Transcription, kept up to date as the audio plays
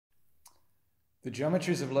The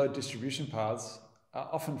geometries of load distribution paths are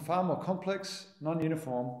often far more complex,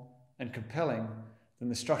 non-uniform, and compelling than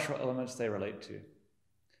the structural elements they relate to.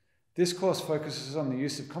 This course focuses on the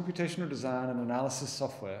use of computational design and analysis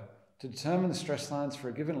software to determine the stress lines for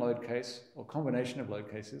a given load case or combination of load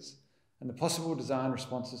cases and the possible design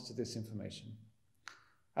responses to this information.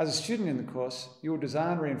 As a student in the course, you will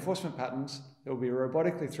design reinforcement patterns that will be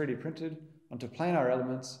robotically 3D printed onto planar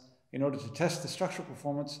elements in order to test the structural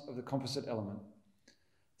performance of the composite element.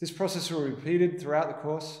 This process will be repeated throughout the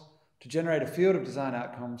course to generate a field of design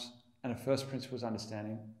outcomes and a first principles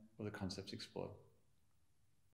understanding of the concepts explored.